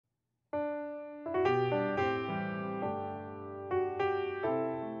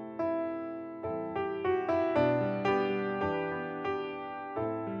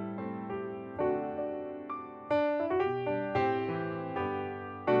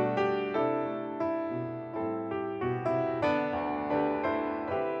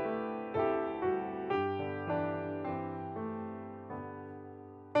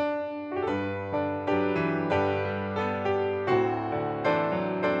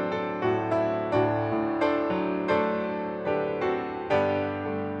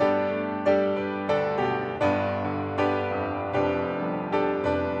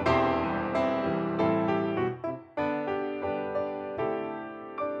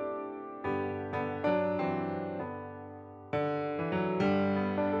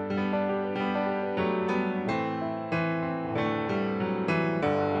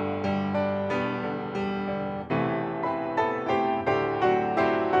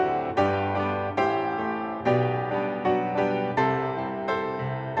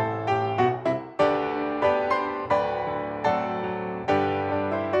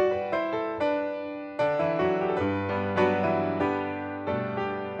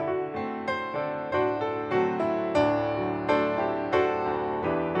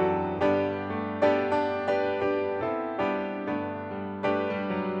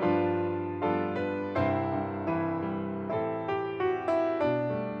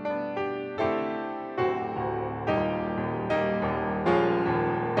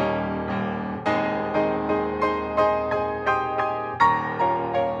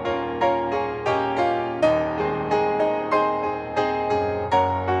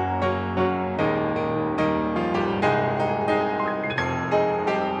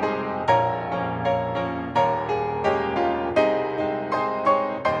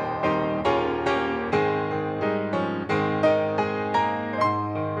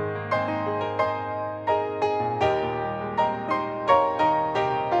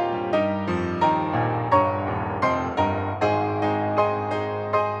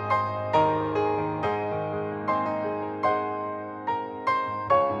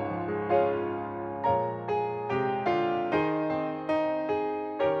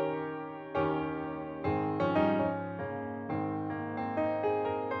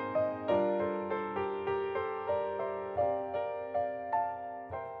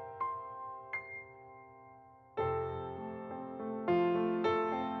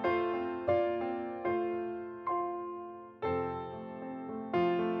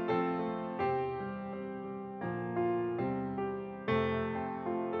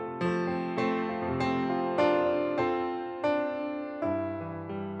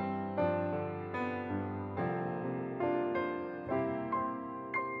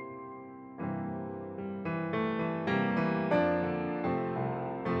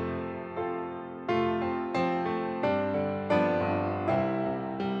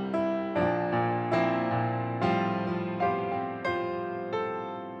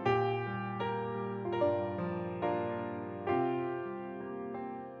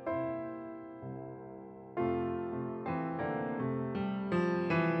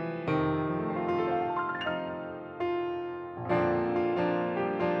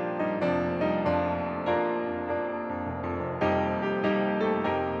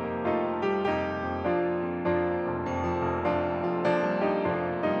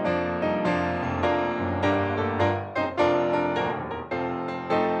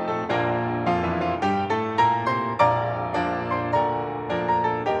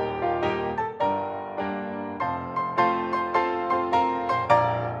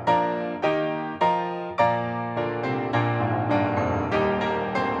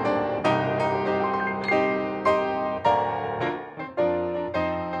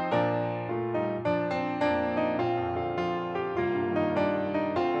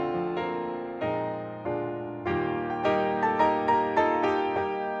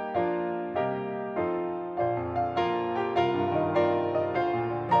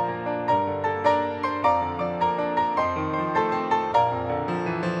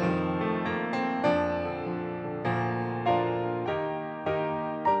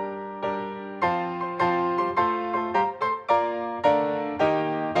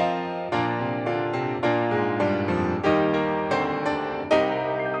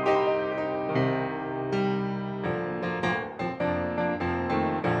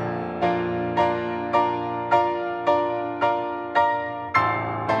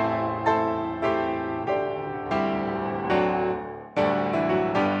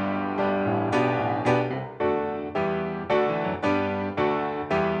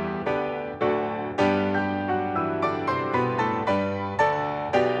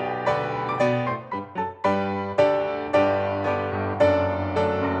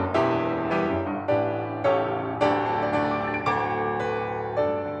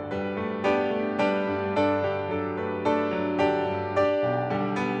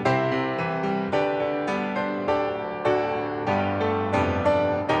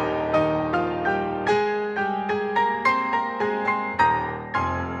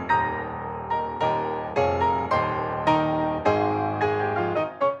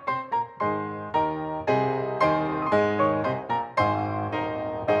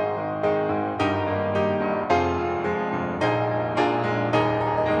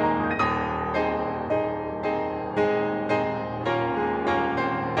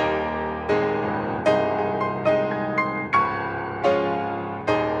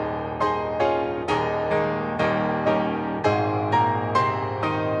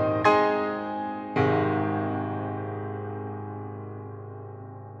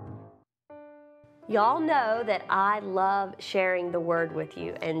Y'all know that I love sharing the Word with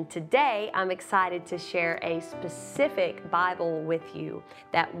you, and today I'm excited to share a specific Bible with you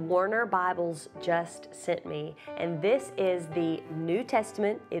that Warner Bibles just sent me. And this is the New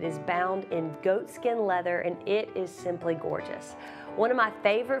Testament. It is bound in goatskin leather, and it is simply gorgeous. One of my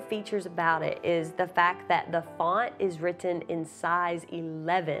favorite features about it is the fact that the font is written in size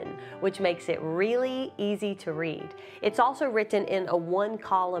 11, which makes it really easy to read. It's also written in a one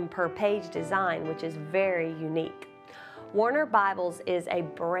column per page design, which is very unique. Warner Bibles is a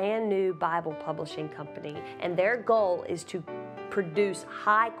brand new Bible publishing company, and their goal is to produce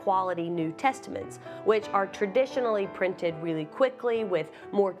high-quality New Testaments, which are traditionally printed really quickly with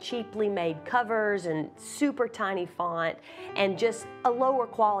more cheaply made covers and super tiny font and just a lower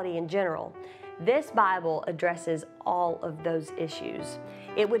quality in general. This Bible addresses all of those issues.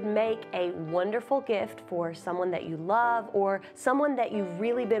 It would make a wonderful gift for someone that you love or someone that you've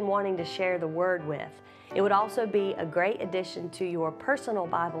really been wanting to share the Word with. It would also be a great addition to your personal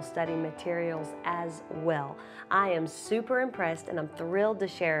Bible study materials as well. I am super impressed and I'm thrilled to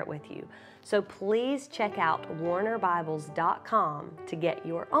share it with you. So please check out warnerbibles.com to get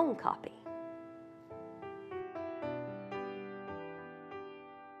your own copy.